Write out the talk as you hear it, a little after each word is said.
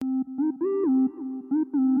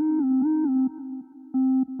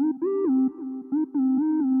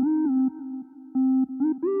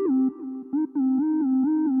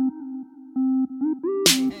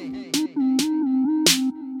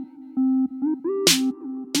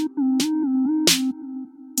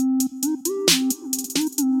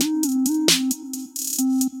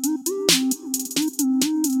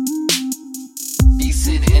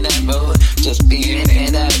just being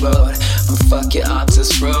in that road. I'm fucking on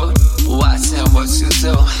this road, watching what you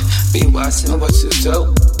do. Be watching what you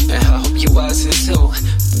do, and I hope you watch it too.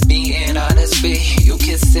 Being honest, you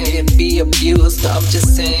can say it be abused. I'm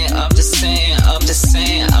just saying, I'm just saying, I'm just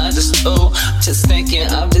saying, I'm just ooh. Just thinking,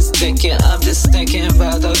 I'm just thinking, I'm just thinking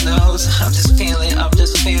about the nose. I'm just feeling, I'm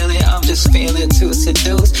just feeling, I'm just feeling to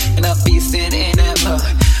seduce. And I'll be sitting in that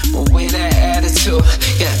mode with that attitude,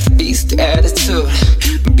 yeah, beast attitude.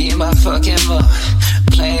 Be my fucking mode,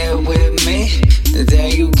 play it with me,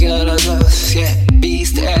 then you gonna lose, yeah,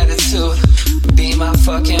 beast attitude. Be my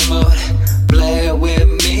fucking mode, play it with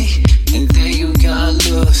me, and then you gonna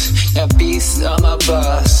lose, yeah, beast on my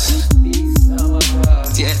boss,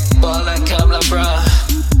 yeah, ball like I'm LeBron,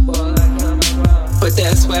 put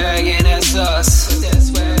that swag in that sauce, put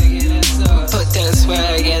that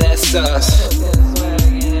swag in that sauce,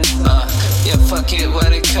 yeah, fuck it,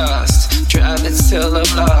 what it costs. Drive it till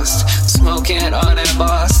I'm lost. Smoking on that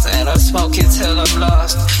boss, and I'm smoking till I'm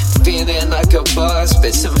lost. Feeling like a boss,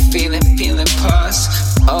 bitch, I'm feeling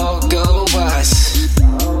pause. All go wise.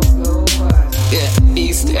 Yeah,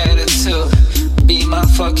 beast attitude. Be my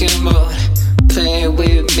fucking mood. Play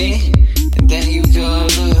with me, and then you gon'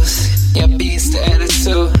 lose. Yeah, beast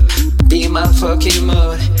attitude. Be my fucking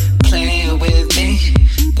mood. Playing with me,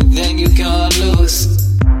 and then you gon' lose.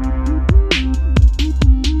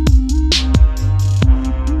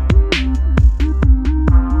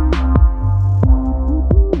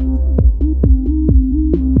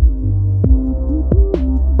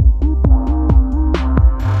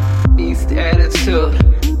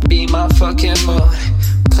 Be my fucking mood,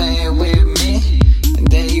 playing with me, and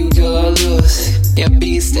then you gonna lose. Yeah,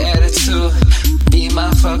 beast attitude. Be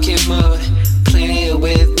my fucking mood, playing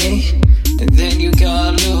with me, and then you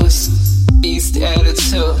gonna lose. Beast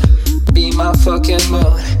attitude. Be my fucking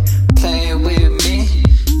mood, playing with me,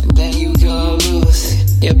 and then you gonna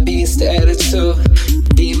lose. Yeah, beast attitude.